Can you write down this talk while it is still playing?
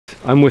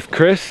I'm with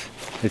Chris.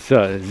 It's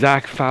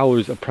Zach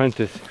Fowler's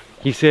apprentice.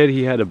 He said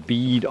he had a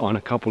bead on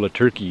a couple of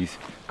turkeys,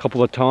 a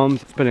couple of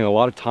toms, spending a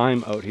lot of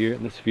time out here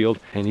in this field.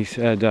 And he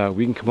said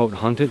we can come out and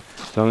hunt it.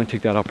 So I'm gonna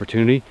take that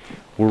opportunity.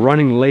 We're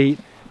running late.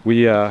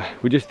 We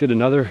just did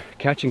another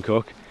catch and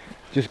cook.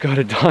 Just got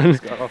it done.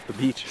 Just got off the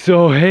beach.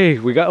 So hey,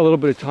 we got a little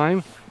bit of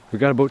time. We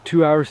got about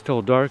 2 hours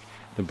till dark.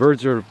 The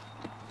birds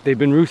they've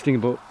been roosting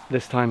about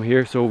this time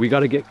here. So we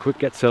gotta get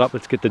set up.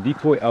 Let's get the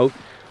decoy out.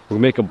 We'll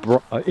make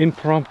a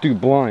impromptu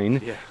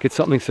blind, get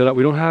something set up.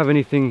 We don't have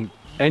anything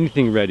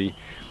ready.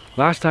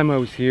 Last time I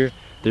was here,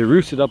 they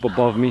roosted up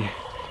above me,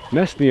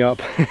 messed me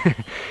up,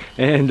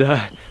 and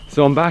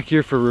so I'm back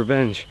here for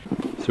revenge.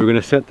 So we're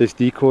gonna set this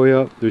decoy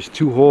up. There's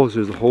two holes.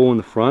 There's a hole in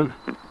the front.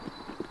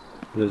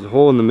 There's a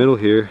hole in the middle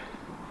here.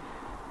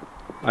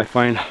 I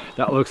find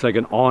that looks like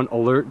an on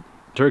alert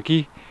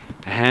turkey,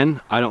 a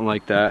hen. I don't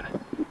like that.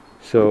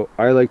 So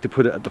I like to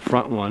put it at the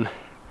front one.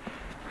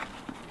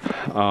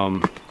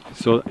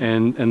 So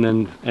and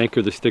then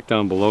anchor the stick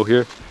down below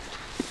here.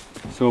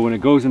 So when it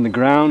goes in the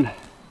ground,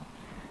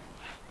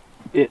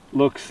 it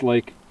looks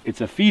like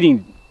it's a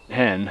feeding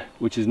hen,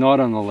 which is not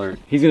on alert.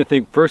 He's gonna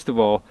think, first of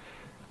all,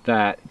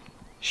 that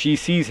she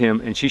sees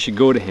him and she should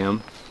go to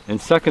him,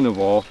 and second of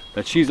all,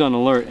 that she's on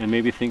alert and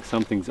maybe think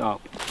something's up.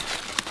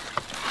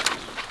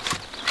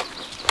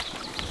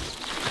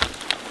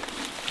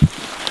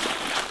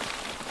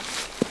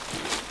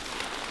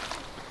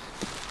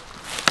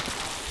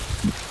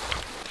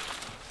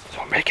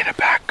 Making a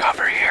back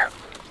cover here.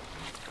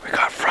 We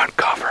got front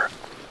cover,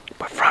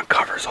 but front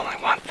cover is only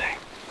one thing.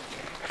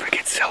 If we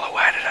get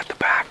silhouetted at the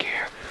back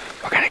here,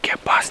 we're gonna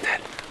get busted.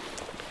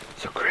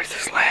 So Chris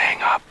is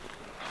laying up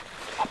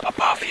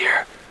above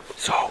here,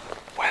 so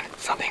when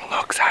something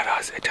looks at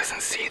us, it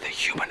doesn't see the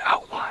human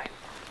outline.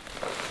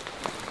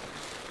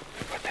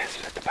 Put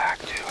this at the back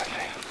too, I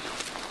think.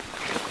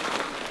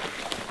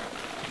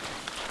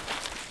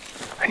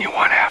 And you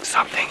want to have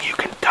something you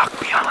can duck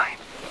behind,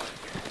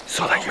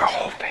 so that your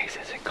whole face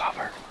isn't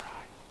covered.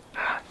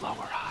 Lower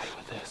high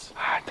with this.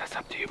 That's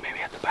up to you, maybe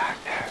at the back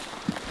there.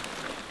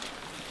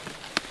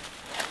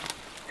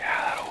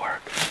 Yeah, that'll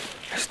work.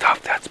 The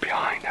stuff that's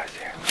behind us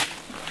here.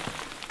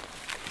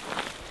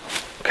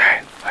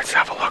 Okay, let's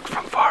have a look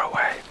from far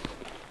away.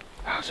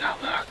 How's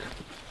that look?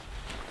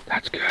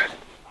 That's good.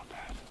 Not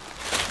bad.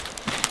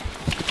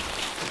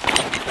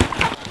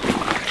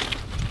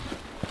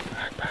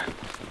 Not bad.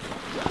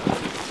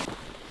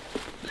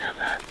 Yeah,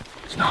 that.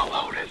 It's not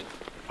loaded.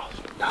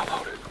 Not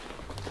loaded.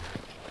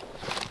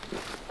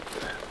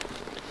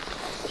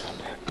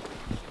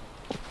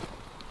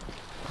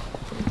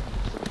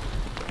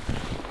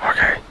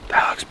 Okay,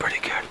 that looks pretty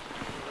good.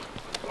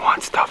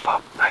 Want stuff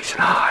up nice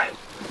and high.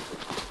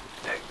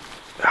 They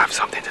have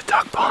something to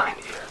tuck behind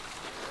here.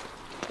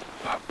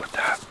 Put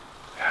that,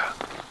 yeah.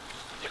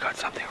 You got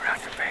something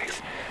around your face.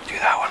 Do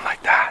that one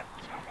like that.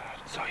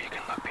 So you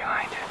can look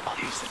behind it. I'll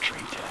use the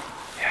tree too.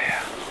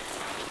 Yeah.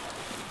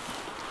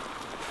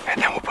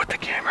 And then we'll put the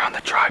camera on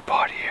the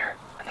tripod here.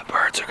 And the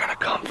birds are gonna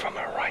come from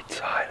the right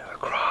side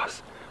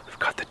across. We've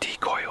got the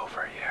decoy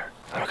over here.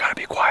 And we gotta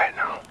be quiet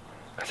now,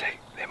 because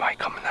they might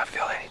come in that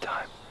field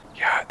anytime.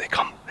 Yeah, they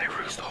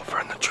roost over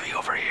in the tree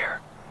over here.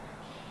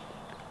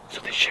 So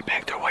they should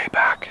make their way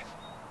back.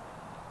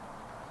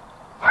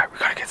 Alright, we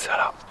gotta get set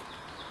up.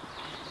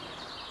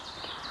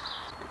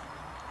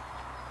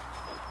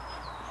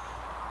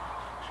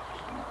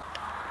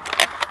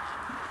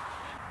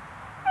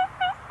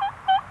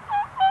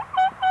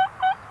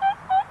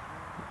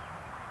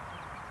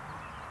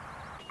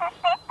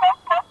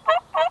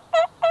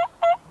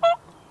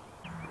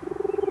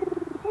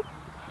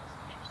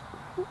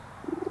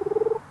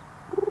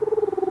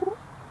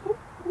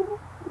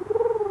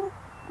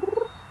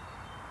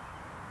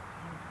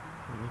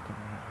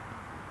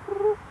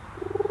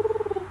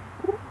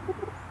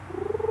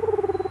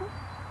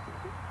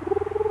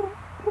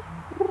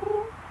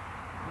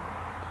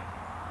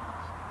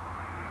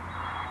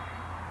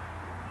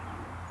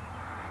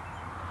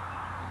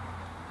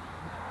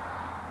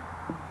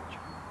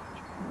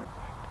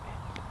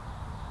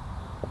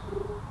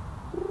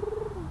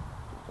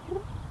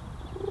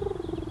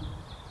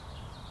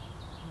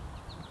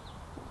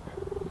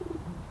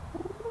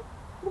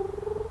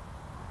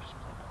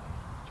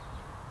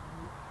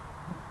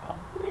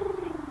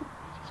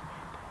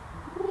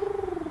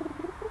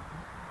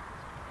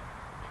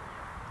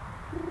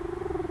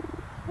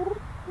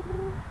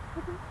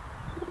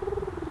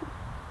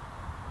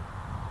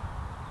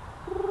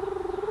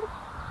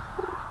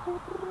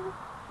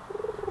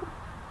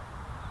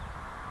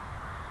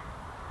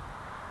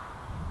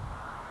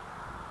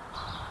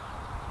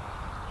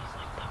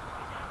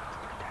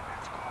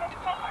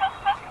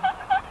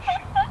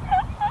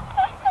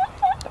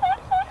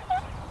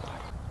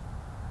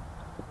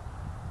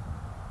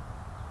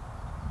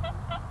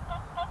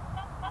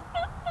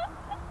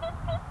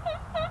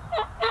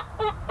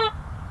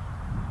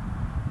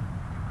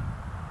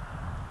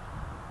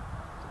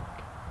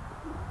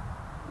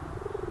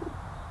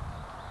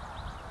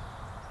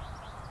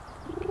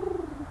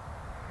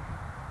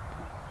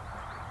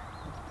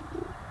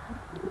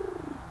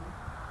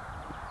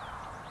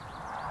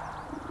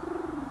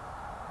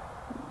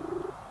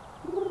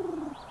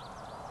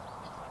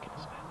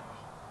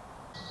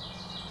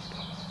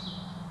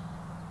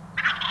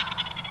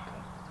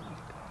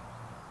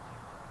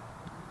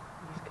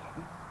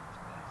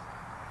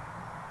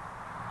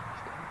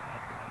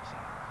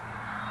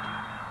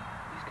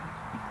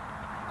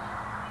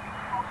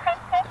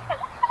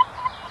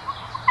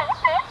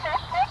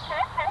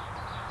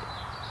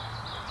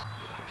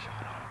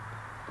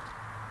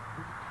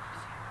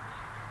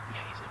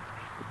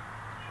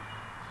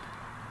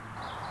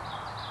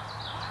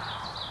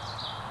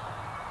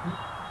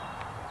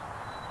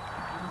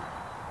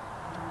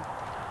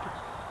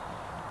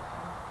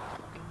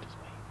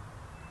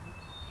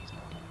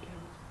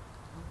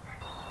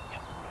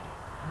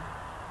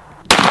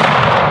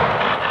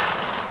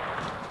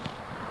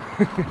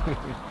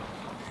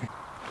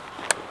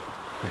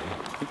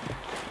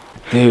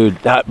 Dude,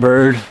 that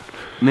bird,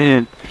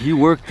 man, he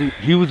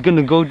was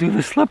gonna go do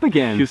the slip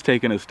again. He was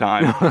taking his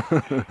time.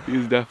 He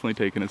was definitely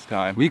taking his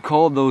time. We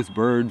called those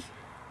birds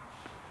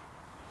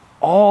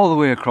all the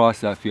way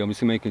across that field. I'm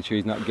just making sure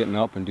he's not getting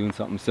up and doing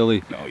something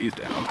silly. No, he's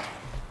down.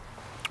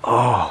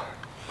 Oh,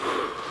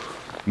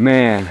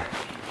 man.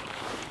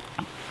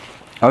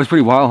 That was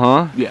pretty wild,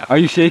 huh? Yeah. Are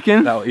you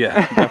shaking? That,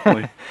 yeah,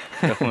 definitely.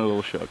 Definitely a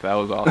little shook. That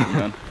was awesome,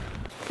 man.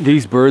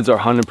 These birds are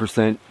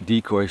 100%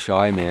 decoy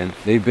shy, man.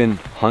 They've been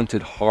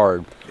hunted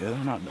hard. Yeah,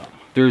 they're not dumb.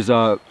 There's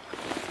a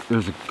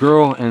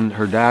girl and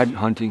her dad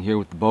hunting here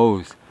with the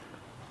bows,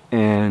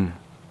 and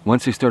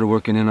once they started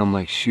working in, I'm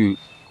like, shoot,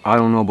 I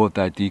don't know about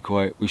that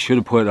decoy. We should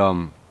have put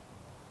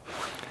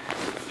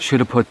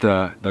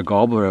the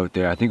gobbler out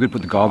there. I think we'd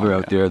put the gobbler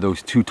out there.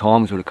 Those two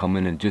toms would have come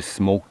in and just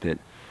smoked it.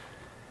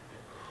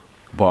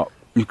 But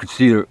you could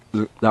see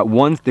that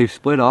one, they've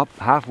split up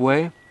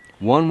halfway.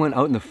 One went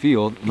out in the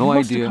field, no he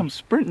must idea. Have come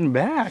sprinting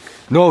back.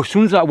 No, as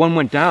soon as that one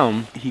went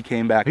down, he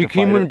came back. He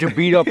came in to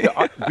beat up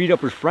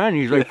his friend.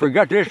 He's like,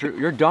 forget this,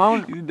 you're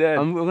down. He's dead.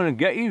 We're gonna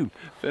get you.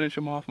 Finish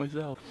him off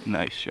myself.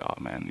 Nice shot,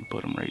 man. You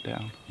put him right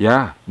down.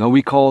 Yeah. No,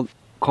 we called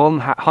him,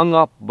 hung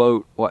up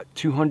about what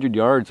 200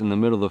 yards in the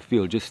middle of the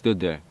field. Just stood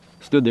there,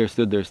 stood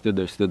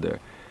there.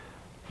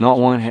 Not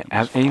one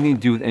have anything to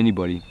do with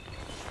anybody.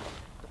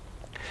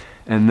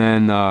 And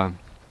then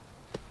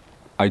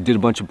I did a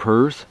bunch of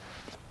purrs.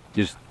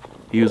 Just.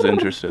 He was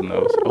interested in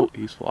those. Oh,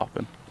 he's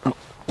flopping.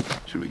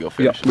 Should we go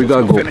finish him? We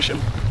gotta go finish him.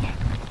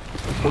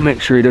 We'll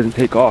make sure he doesn't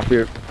take off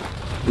here.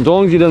 As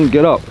long as he doesn't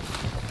get up.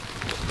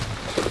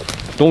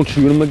 Don't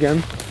shoot him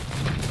again.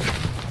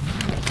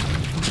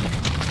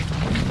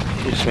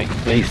 Just make a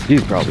face.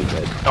 He's probably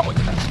dead. Oh,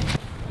 yeah.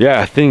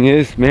 Yeah, thing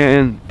is,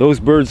 man, those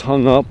birds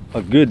hung up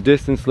a good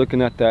distance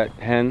looking at that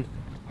hen,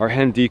 our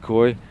hen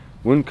decoy.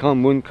 Wouldn't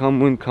come.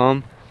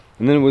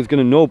 And then it was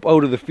gonna nope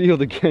out of the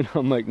field again.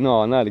 I'm like,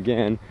 no, not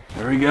again.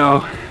 There we go.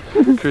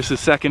 Chris's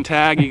second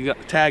tag. He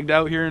got tagged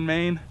out here in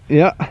Maine.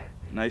 Yeah.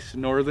 Nice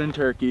northern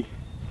turkey.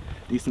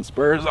 Decent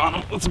spurs on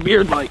him. What's the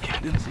beard like?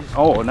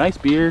 Oh, a nice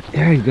beard.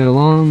 Yeah, he's got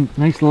a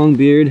nice long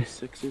beard.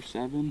 6 or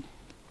 7.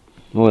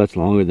 Oh, that's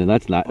longer than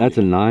that's not. That's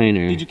a 9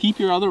 or. Did you keep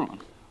your other one?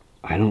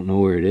 I don't know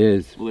where it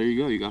is. Well, there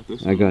you go. You got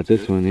this. I got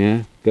this one.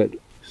 Yeah. Got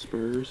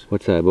spurs.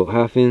 What's that? About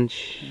half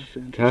inch,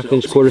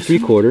 quarter,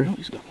 3/4. No,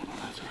 he's got one on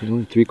that side.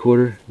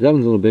 3/4. That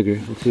one's a little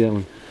bigger. Let's see that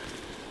one.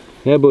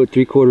 Yeah, about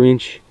 3/4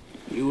 inch.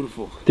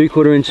 Beautiful.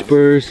 3/4 inch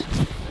spurs.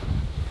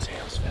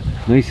 Tail's feather.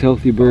 Nice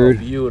healthy bird. Oh,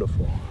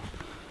 beautiful.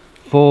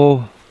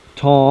 Full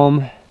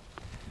tom.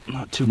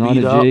 Not too Not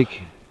beat a up.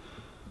 Jake.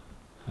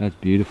 That's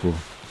beautiful.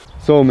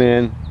 So,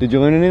 man, did you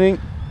learn anything?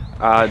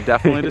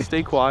 Definitely to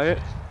stay quiet.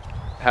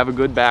 Have a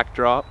good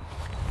backdrop.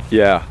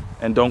 Yeah.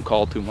 And don't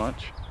call too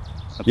much.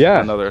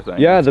 That's another thing.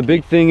 Yeah, the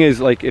big thing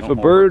is like if a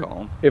bird,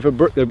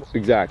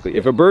 exactly.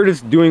 if a bird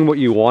is doing what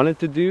you want it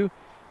to do,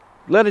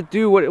 let it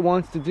do what it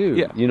wants to do.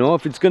 Yeah. You know,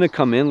 if it's gonna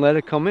come in, let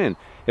it come in.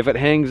 If it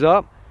hangs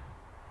up,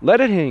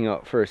 let it hang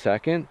up for a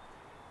second.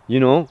 You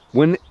know,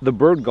 when the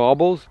bird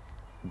gobbles,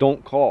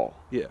 don't call.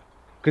 Yeah.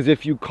 Because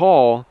if you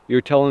call,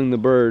 you're telling the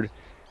bird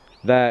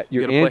that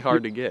you're gonna play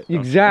hard to get.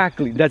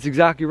 Exactly. That's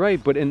exactly right.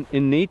 But in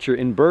nature,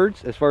 in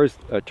birds, as far as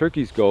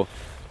turkeys go,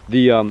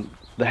 the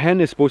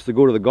hen is supposed to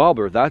go to the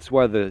gobbler. That's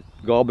why the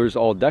gobbler's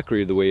all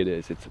decorated the way it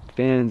is. It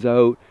fans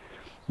out,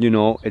 you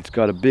know, it's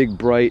got a big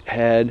bright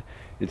head,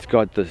 it's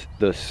got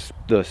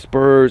the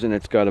spurs, and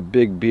it's got a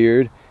big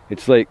beard.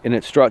 It's like, and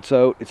it struts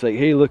out, it's like,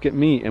 hey, look at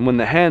me. And when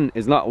the hen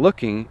is not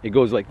looking, it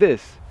goes like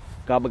this.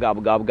 Gobble,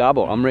 gobble, gobble,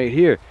 gobble. I'm right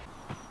here.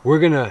 We're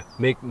gonna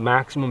make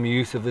maximum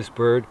use of this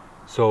bird.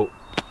 So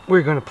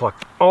we're gonna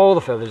pluck all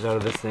the feathers out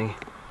of this thing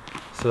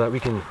so that we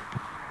can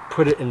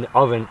put it in the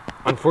oven.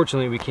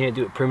 Unfortunately, we can't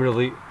do it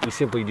primitively. We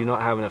simply do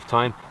not have enough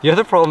time. The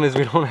other problem is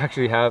we don't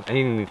actually have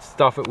anything to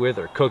stuff it with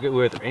or cook it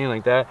with or anything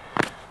like that.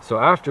 So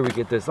after we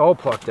get this all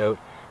plucked out,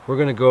 we're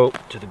gonna go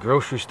to the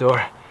grocery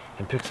store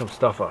and pick some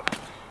stuff up.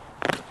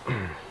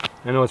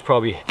 I know it's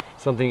probably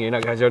something you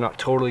guys are not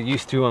totally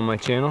used to on my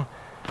channel.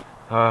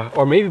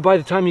 Or maybe by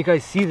the time you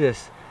guys see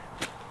this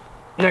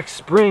next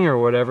spring or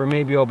whatever,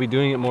 maybe I'll be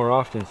doing it more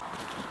often.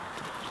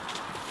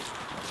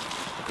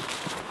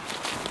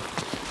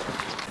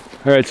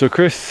 All right, so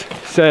Chris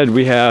said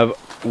we have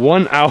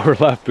 1 hour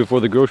left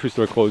before the grocery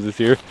store closes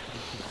here.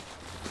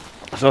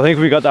 So I think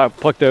we got that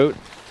plucked out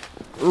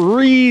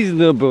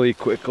reasonably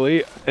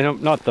quickly.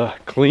 And not the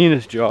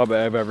cleanest job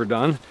I've ever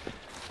done,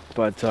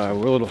 but we're a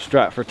little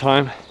strapped for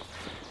time.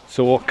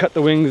 So we'll cut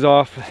the wings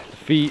off the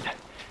feet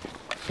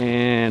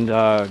and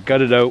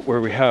gut it out where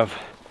we have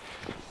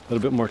a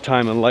little bit more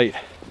time and light.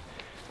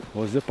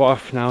 We'll zip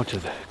off now to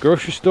the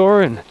grocery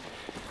store and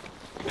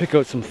pick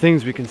out some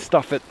things we can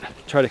stuff it,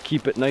 try to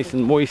keep it nice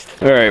and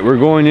moist. All right, we're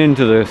going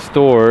into the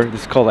store.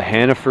 This is called a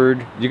Hannaford.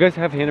 Do you guys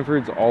have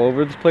Hannafords all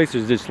over this place, or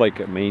is this like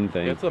a main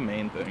thing? It's a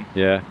main thing.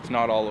 Yeah. It's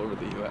not all over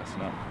the US,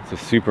 no. It's a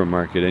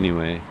supermarket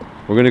anyway.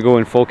 We're gonna go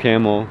in full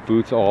camo,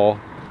 boots all,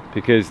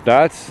 because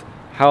that's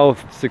how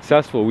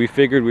successful we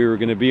figured we were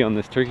going to be on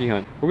this turkey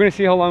hunt. We're going to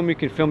see how long we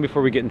can film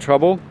before we get in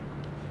trouble.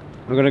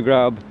 We're going to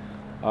grab,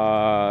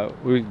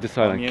 we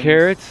decide on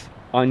carrots,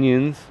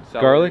 onions,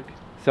 garlic,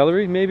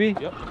 celery maybe?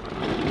 Yep.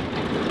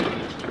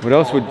 What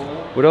else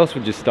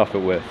would you stuff it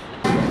with?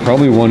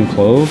 Probably 1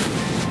 clove.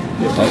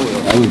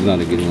 That was not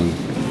a good one.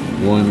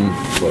 1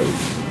 clove.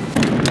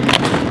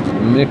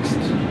 Mixed.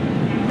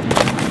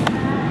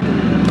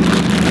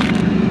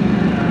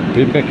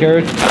 We've got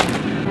carrots.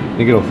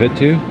 Think it'll fit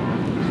too?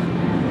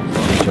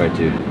 Let's try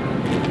to.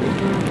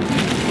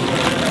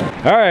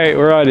 All right,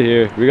 we're out of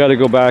here. We got to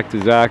go back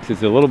to Zach's.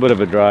 It's a little bit of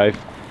a drive.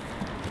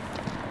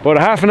 About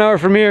a half an hour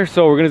from here,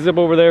 so we're gonna zip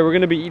over there. We're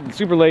gonna be eating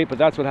super late, but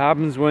that's what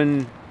happens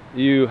when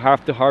you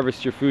have to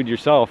harvest your food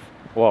yourself.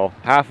 Well,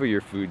 half of your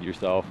food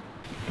yourself.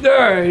 All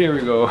right, here we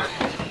go.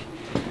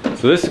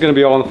 So this is gonna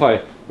be all on the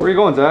pie. Where are you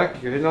going,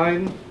 Zach? You're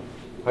hiding?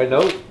 Hiding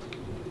out?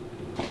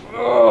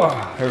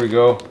 Oh, here we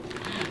go.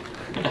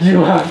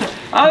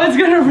 I was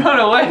gonna run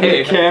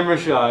away. Camera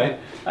shy.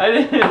 I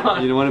didn't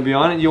want. You don't want to be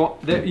on it?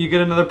 You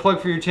get another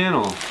plug for your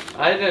channel.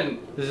 I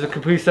didn't. This is a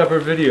complete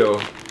separate video.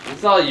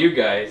 It's all you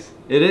guys.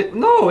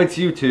 No, it's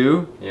you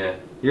two. Yeah.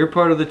 You're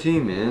part of the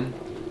team, man.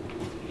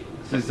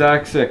 This is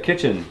Zach's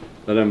kitchen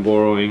that I'm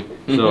borrowing,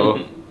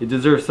 so he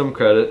deserves some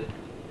credit.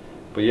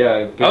 But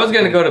yeah. I was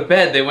gonna go to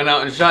bed. They went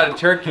out and shot a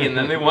turkey, and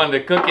then they wanted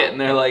to cook it, and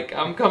they're like,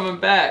 "I'm coming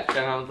back,"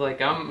 and I was like,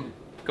 "I'm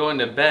going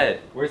to bed."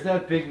 Where's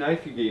that big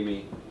knife you gave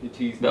me? You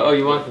teased me. Oh,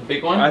 you want the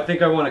big one? I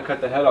think I want to cut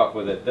the head off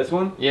with it. This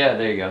one? Yeah,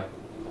 there you go.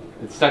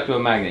 It's stuck to a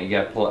magnet. You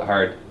gotta pull it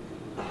hard.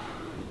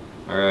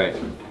 All right.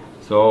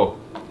 So,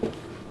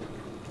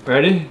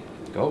 ready?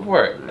 Go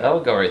for it. That'll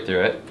go right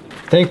through it.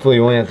 Thankfully,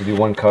 you only have to do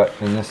 1 cut,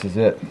 and this is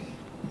it.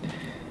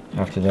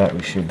 After that,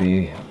 we should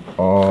be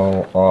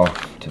all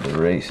off to the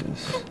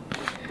races.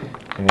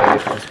 I'm gonna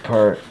get this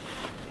part.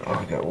 Oh,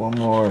 I got 1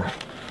 more.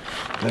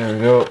 There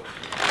we go.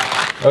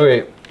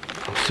 Okay,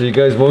 so you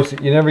guys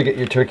you never get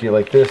your turkey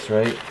like this,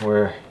 right?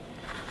 Where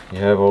you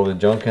have all the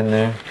junk in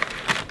there.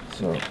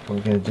 So what we're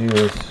gonna do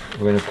is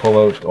we're gonna pull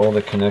out all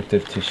the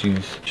connective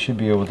tissues. Should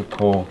be able to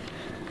pull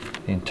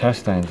the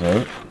intestines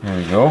out. There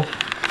we go.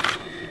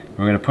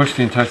 We're going to push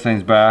the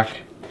intestines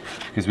back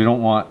because we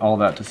don't want all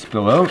that to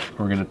spill out.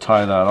 We're going to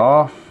tie that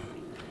off,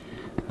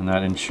 and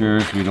that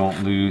ensures we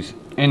don't lose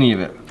any of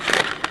it.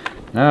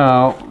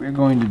 Now what we're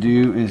going to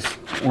do is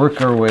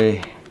work our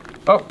way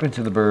up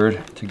into the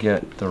bird to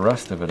get the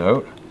rest of it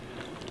out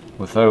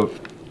without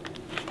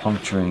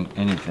puncturing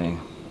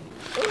anything.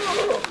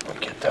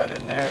 Get that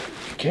in there.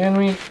 Can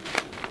we?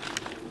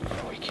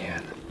 Oh, we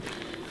can.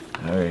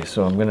 Alright,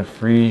 so I'm going to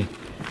free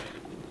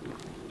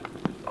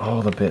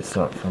all the bits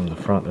up from the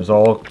front. There's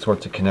all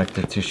sorts of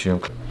connective tissue.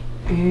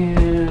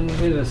 And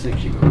where does this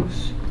thing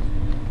goes?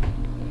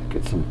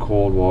 Get some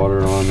cold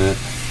water on it.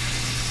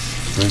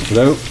 Rinse it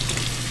out.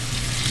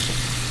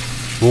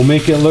 We'll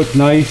make it look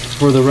nice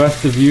for the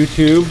rest of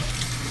YouTube.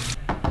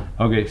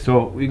 Okay,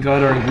 so we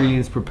got our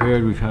ingredients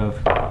prepared. We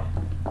have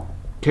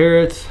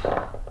carrots,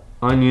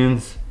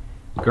 onions,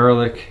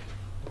 garlic.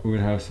 We're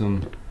gonna have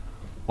some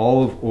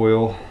olive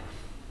oil,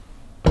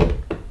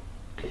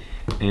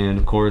 and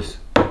of course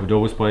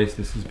woodobo spice.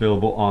 This is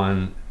available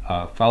on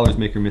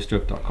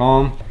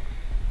fowlersmakermischief.com.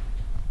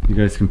 You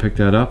guys can pick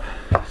that up.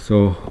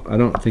 So I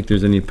don't think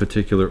there's any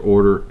particular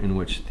order in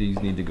which these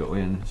need to go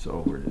in,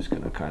 so we're just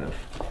gonna kind of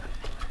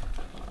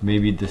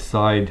maybe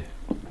decide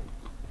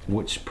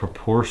which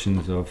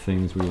proportions of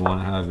things we want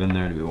to have in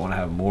there. Do we want to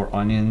have more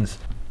onions?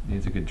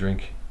 Needs a good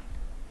drink.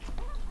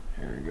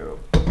 Here we go.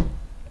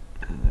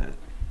 And then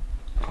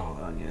all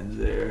the onions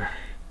there.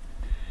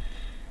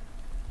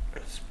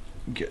 It's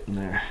getting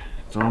there.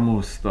 It's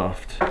almost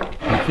stuffed.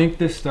 I think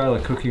this style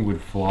of cooking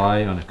would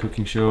fly on a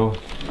cooking show.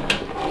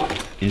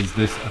 Is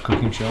this a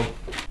cooking show?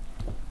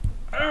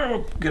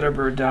 Oh, get our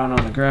bird down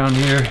on the ground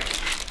here.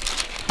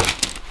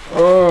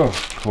 Oh,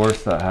 of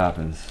course that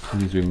happens. As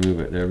soon as we move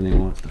it, everything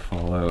wants to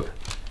fall out.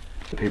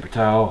 Paper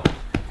towel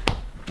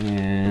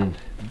and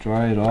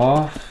dry it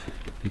off,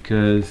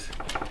 because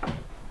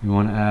we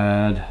want to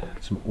add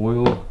some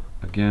oil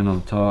again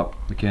on top.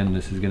 Again,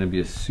 this is going to be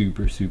a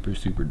super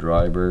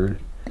dry bird.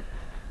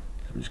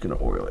 I'm just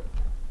gonna oil it,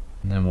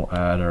 and then we'll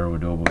add our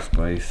woodobo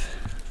spice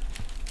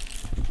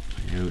on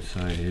the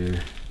outside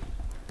here.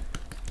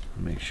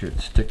 Make sure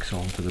it sticks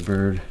onto the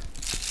bird.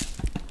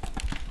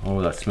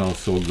 Oh, that smells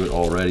so good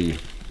already.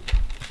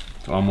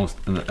 It's almost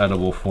in the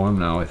edible form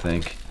now, I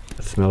think.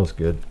 It smells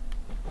good.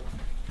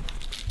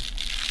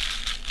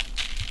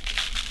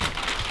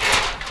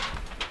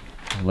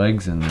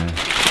 Legs in there.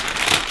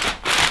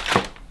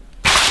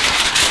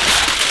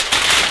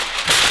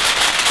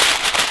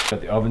 Got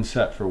the oven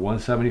set for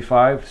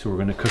 175, so we're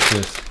going to cook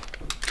this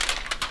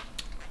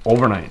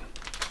overnight,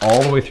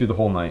 all the way through the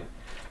whole night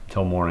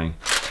until morning.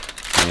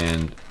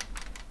 And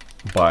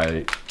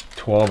by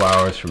 12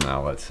 hours from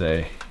now, let's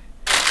say,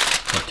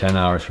 or 10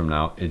 hours from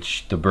now,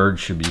 the bird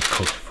should be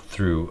cooked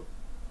through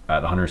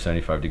at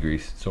 175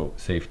 degrees, so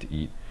safe to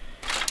eat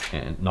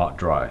and not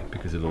dry,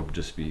 because it'll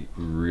just be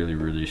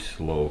really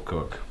slow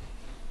cook.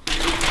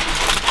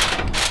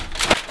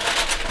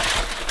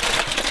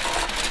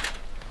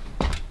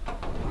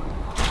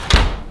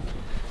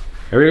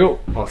 Here we go.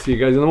 I'll see you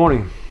guys in the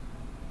morning.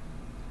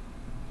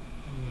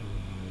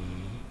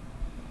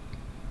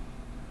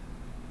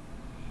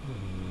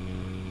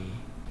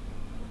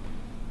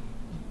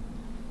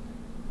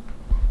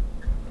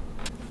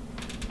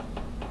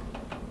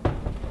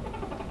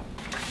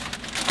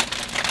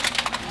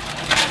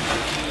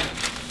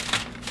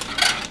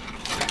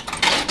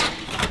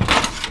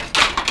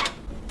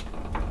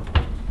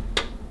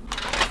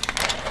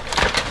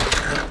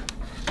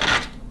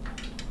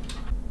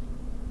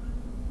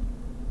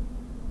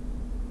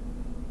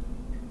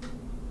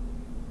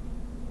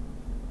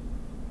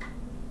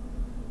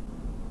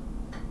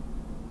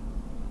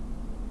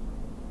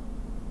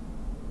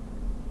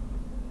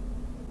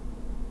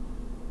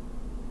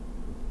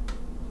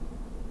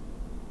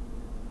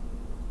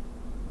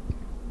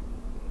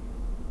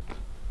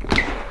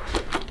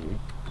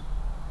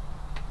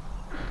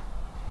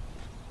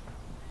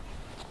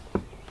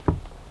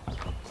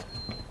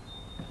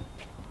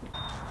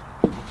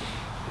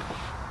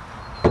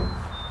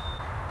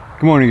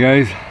 Good morning,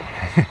 guys.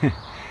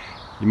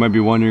 You might be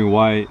wondering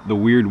why the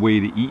weird way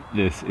to eat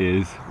this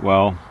is.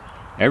 Well,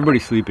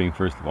 everybody's sleeping,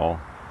 first of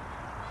all.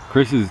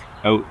 Chris is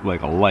out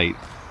like a light,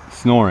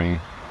 snoring.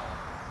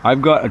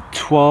 I've got a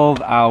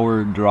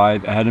 12-hour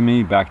drive ahead of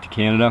me back to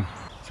Canada.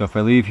 So if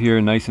I leave here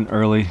nice and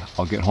early,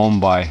 I'll get home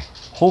by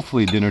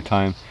hopefully dinner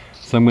time.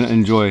 So I'm gonna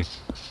enjoy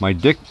my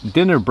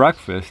dinner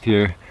breakfast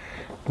here,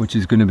 which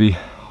is gonna be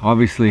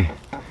obviously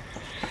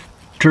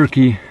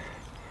turkey.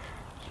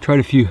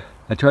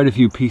 I tried a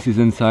few pieces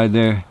inside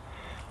there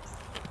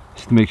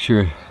just to make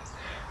sure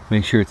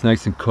it's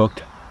nice and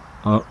cooked.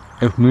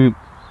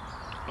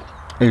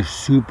 It's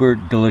super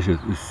delicious.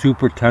 It's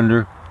super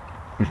tender.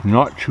 It's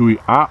not chewy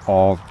at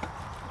all,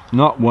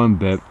 not one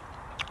bit.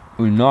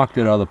 We knocked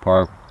it out of the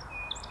park.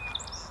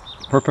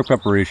 Perfect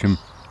preparation,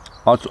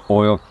 lots of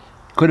oil.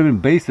 Could have been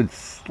basted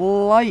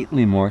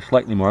slightly more. Just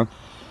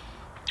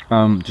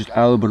add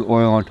a little bit of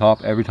oil on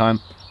top every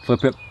time.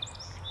 Flip it.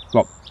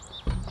 Well,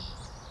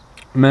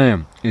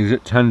 man, is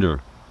it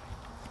tender.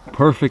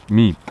 Perfect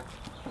meat.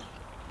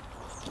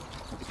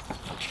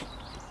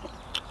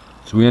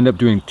 So we end up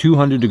doing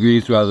 200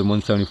 degrees rather than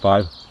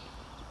 175.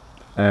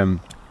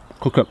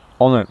 Cook up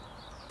all night.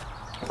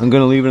 I'm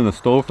gonna leave it in the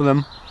stove for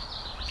them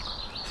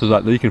so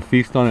that they can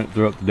feast on it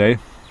throughout the day.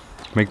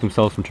 Make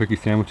themselves some turkey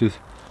sandwiches.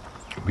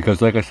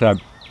 Because like I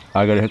said,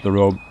 I gotta hit the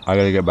road. I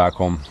gotta get back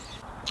home.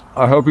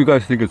 I hope you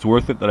guys think it's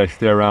worth it that I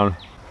stay around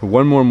for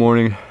one more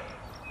morning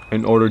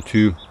in order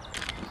to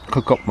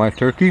cook up my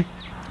turkey.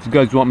 If you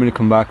guys want me to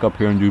come back up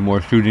here and do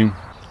more shooting,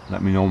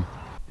 let me know.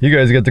 You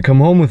guys get to come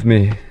home with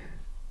me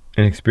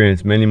and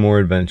experience many more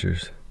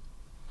adventures.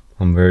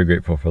 I'm very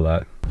grateful for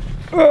that.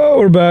 Oh,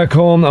 we're back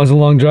home. That was a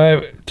long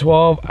drive,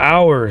 12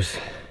 hours.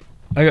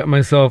 I got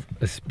myself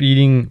a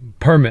speeding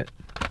permit.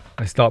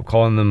 I stopped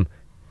calling them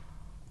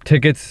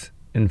tickets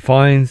and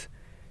fines.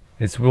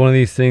 It's one of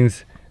these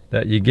things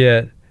that you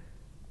get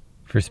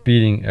for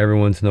speeding every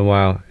once in a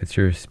while. It's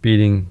your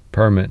speeding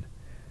permit.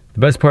 The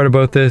best part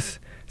about this,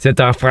 c'est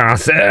en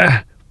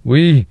français.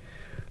 Oui,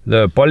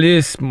 la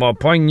police m'a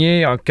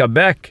pogné en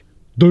Québec,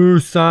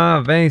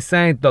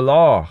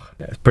 $225.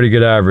 That's pretty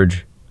good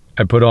average.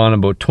 I put on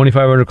about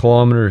 2,500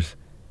 kilometers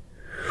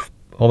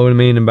all the way to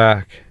Maine and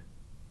back.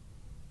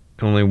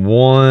 Only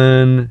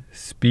one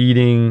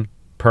speeding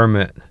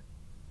permit.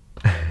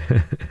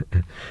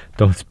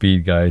 Don't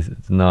speed, guys.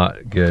 It's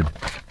not good.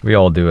 We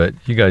all do it.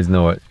 You guys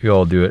know it. We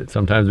all do it.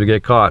 Sometimes we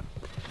get caught.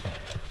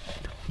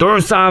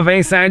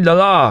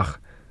 $225.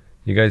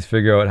 You guys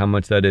figure out how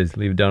much that is.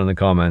 Leave it down in the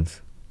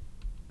comments.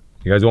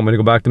 You guys want me to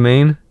go back to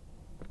Maine?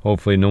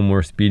 Hopefully no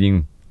more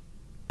speeding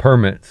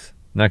permits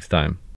next time.